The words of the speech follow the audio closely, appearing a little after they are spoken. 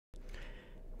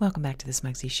Welcome back to the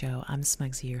Smugsy Show. I'm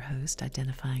Smugsy, your host,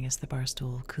 identifying as the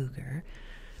Barstool Cougar.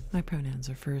 My pronouns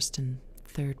are first and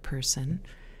third person.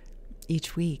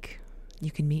 Each week, you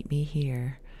can meet me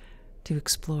here to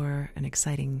explore an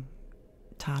exciting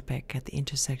topic at the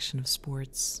intersection of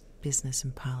sports, business,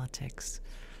 and politics.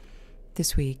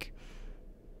 This week,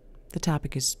 the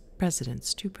topic is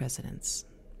presidents, two presidents.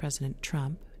 President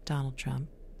Trump, Donald Trump,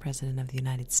 President of the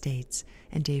United States,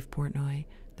 and Dave Portnoy,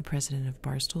 the president of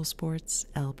Barstool Sports,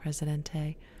 El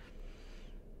Presidente.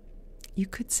 You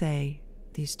could say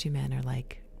these two men are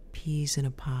like peas in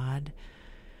a pod.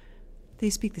 They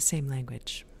speak the same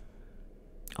language.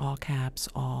 All caps,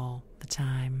 all the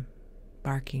time,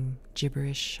 barking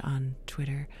gibberish on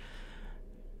Twitter.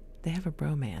 They have a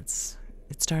bromance.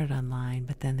 It started online,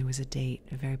 but then there was a date,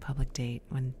 a very public date,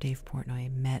 when Dave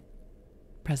Portnoy met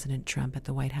President Trump at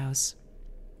the White House.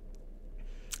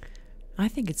 I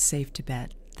think it's safe to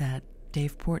bet that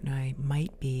Dave Portnoy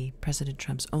might be President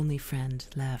Trump's only friend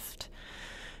left.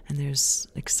 And there's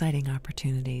exciting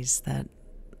opportunities that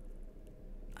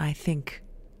I think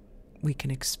we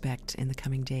can expect in the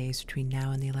coming days between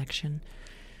now and the election.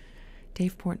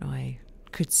 Dave Portnoy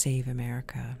could save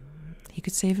America. He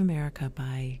could save America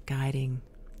by guiding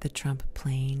the Trump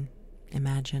plane.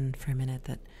 Imagine for a minute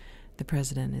that the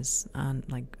president is on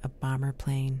like a bomber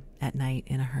plane at night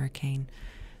in a hurricane,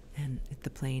 and the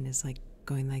plane is like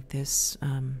going like this,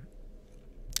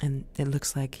 and it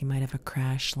looks like he might have a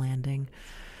crash landing.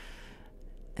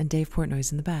 And Dave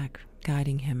Portnoy's in the back,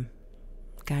 guiding him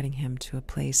to a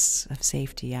place of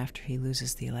safety after he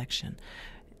loses the election.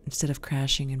 Instead of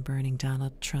crashing and burning,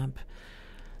 Donald Trump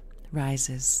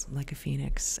rises like a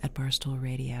phoenix at Barstool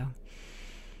Radio.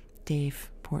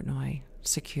 Dave Portnoy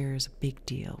secures a big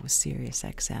deal with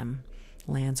SiriusXM,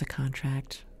 lands a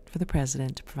contract for the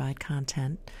president to provide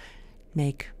content,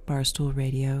 make Barstool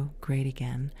Radio great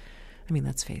again. I mean,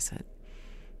 let's face it.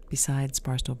 Besides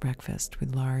Barstool Breakfast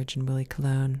with Large and Willie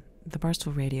Colon, the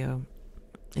Barstool Radio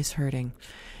is hurting.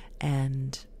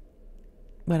 And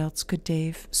what else could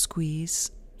Dave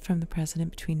squeeze from the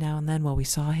president between now and then? Well, we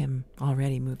saw him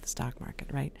already move the stock market,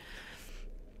 right?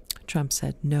 Trump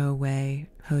said, no way,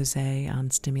 Jose,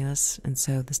 on stimulus, and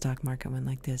so the stock market went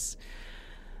like this.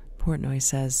 Portnoy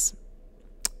says,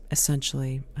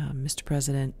 essentially, Mr.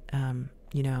 President,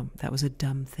 that was a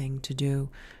dumb thing to do.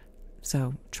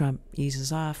 So Trump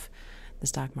eases off. The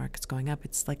stock market's going up.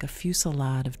 It's like a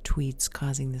fusillade of tweets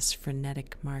causing this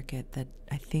frenetic market that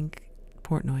I think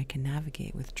Portnoy can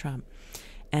navigate with Trump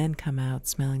and come out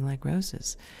smelling like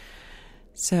roses.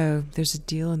 So there's a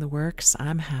deal in the works.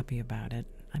 I'm happy about it.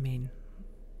 I mean,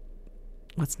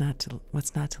 what's not to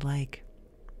like?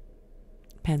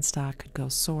 Penn stock could go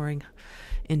soaring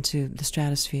into the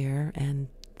stratosphere, and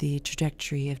the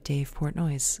trajectory of Dave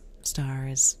Portnoy's star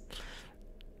is,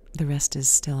 the rest is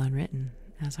still unwritten,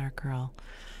 as our girl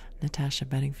Natasha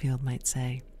Bedingfield might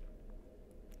say.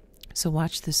 So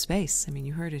watch this space. I mean,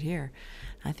 you heard it here.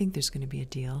 I think there's going to be a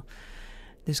deal.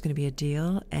 There's going to be a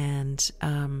deal, and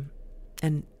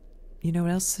you know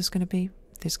what else there's going to be?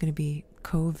 There's going to be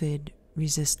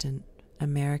COVID-resistant,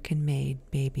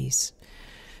 American-made babies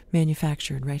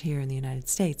manufactured right here in the United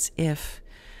States if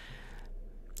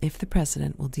the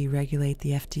president will deregulate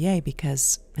the FDA,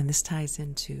 because, and this ties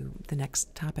into the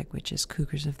next topic, which is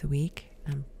Cougars of the Week.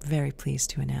 I'm very pleased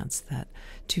to announce that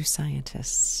two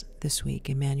scientists this week,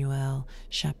 Emmanuel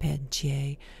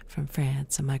Charpentier from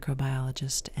France, a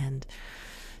microbiologist, and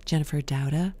Jennifer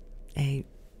Dauda,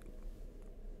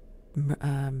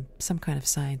 some kind of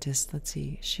scientist. Let's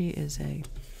see, she is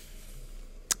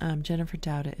Jennifer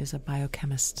Dauda is a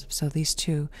biochemist. So these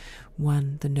two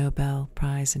won the Nobel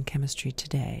Prize in Chemistry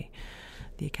today.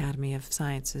 The Academy of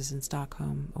Sciences in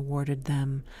Stockholm awarded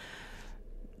them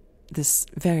this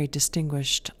very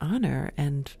distinguished honor,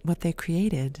 and what they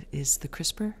created is the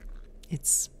CRISPR.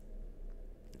 It's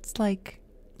like,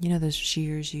 those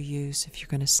shears you use if you're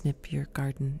going to snip your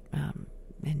garden,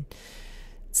 and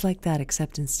it's like that,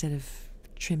 except instead of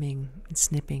trimming and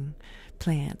snipping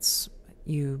plants,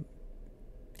 you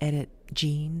edit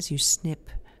genes, you snip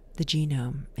the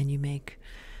genome, and you make,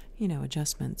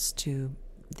 adjustments to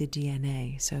the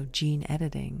DNA. So gene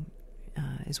editing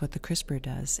is what the CRISPR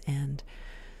does, and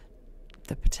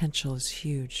the potential is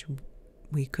huge.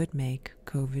 We could make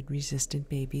COVID-resistant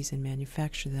babies and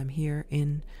manufacture them here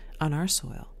on our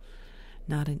soil,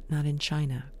 not in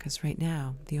China, because right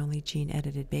now the only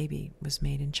gene-edited baby was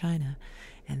made in China,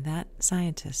 and that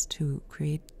scientist who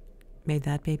made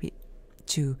that baby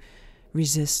to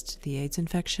resist the AIDS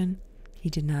infection, he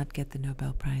did not get the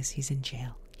Nobel Prize. He's in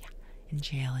jail. Yeah, in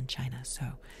jail in China.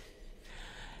 So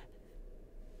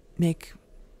make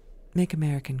make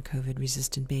American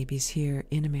COVID-resistant babies here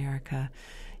in America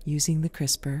using the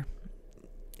CRISPR.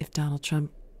 If Donald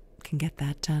Trump can get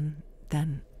that done,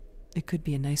 then it could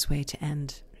be a nice way to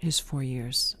end his 4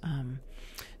 years.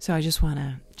 So I just want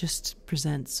to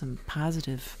present some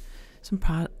positive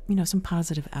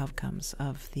outcomes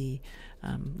of the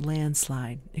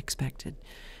landslide expected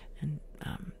and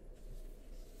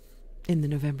in the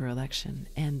November election.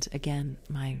 And again,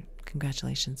 my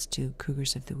congratulations to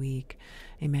Cougars of the Week,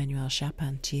 Emmanuel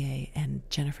Charpentier and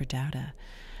Jennifer Dowda.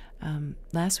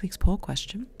 Last week's poll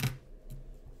question: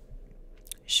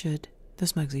 should the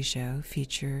Smugsy Show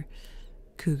feature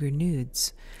Cougar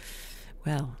nudes?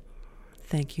 Well,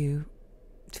 thank you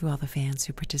to all the fans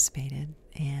who participated,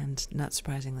 and not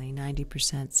surprisingly,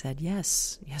 90% said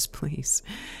yes, please.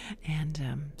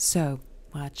 And so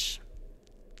watch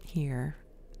here.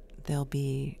 There'll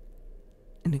be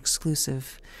an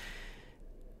exclusive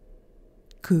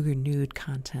Cougar nude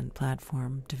content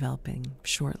platform developing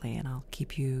shortly, and I'll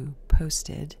keep you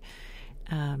posted.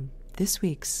 This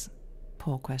week's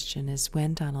poll question is: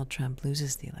 when Donald Trump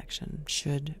loses the election,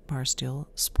 should Barstool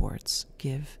Sports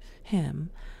give him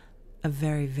a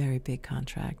very, very big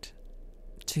contract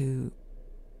to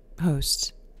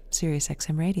host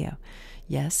SiriusXM Radio?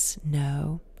 Yes,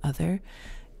 no, other.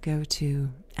 Go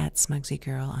to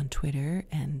 @SmugsyGirl on Twitter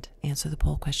and answer the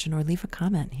poll question, or leave a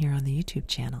comment here on the YouTube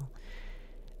channel.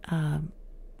 An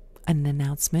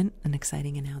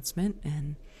exciting announcement,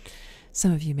 and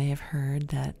some of you may have heard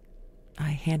that I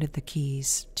handed the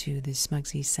keys to the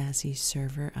Smugsy Sassy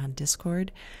server on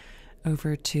Discord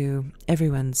over to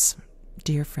everyone's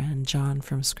dear friend John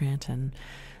from Scranton.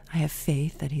 I have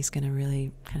faith that he's going to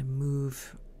really kind of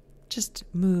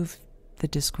move the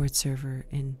Discord server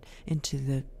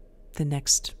into the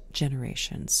next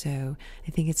generation. So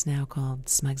I think it's now called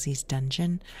Smugsy's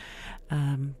Dungeon.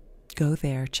 Go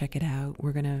there, check it out.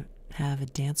 We're going to have a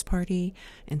dance party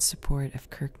in support of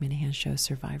Kirk Minahan Show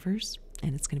survivors,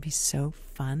 and it's going to be so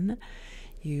fun.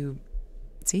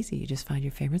 It's easy. You just find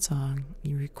your favorite song,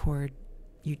 you record,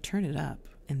 you turn it up,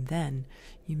 and then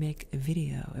you make a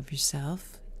video of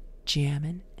yourself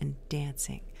jamming and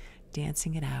dancing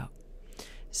it out.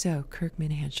 So, Kirk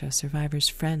Minahan Show survivors,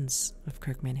 friends of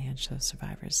Kirk Minahan Show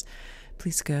survivors,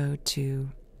 please go to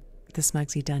the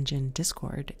Smugsy Dungeon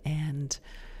Discord and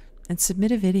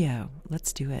submit a video.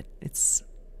 Let's do it. It's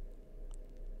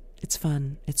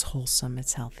fun, it's wholesome,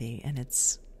 it's healthy, and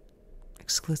it's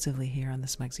exclusively here on the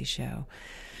Smugsy Show.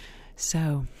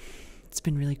 So, it's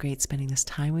been really great spending this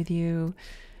time with you.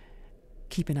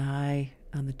 Keep an eye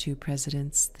on the two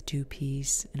presidents, the two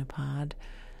peas in a pod.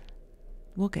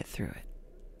 We'll get through it.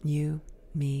 You,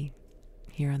 me,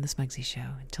 here on the Smugsy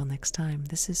Show. Until next time,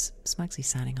 this is Smugsy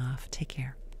signing off. Take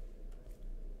care.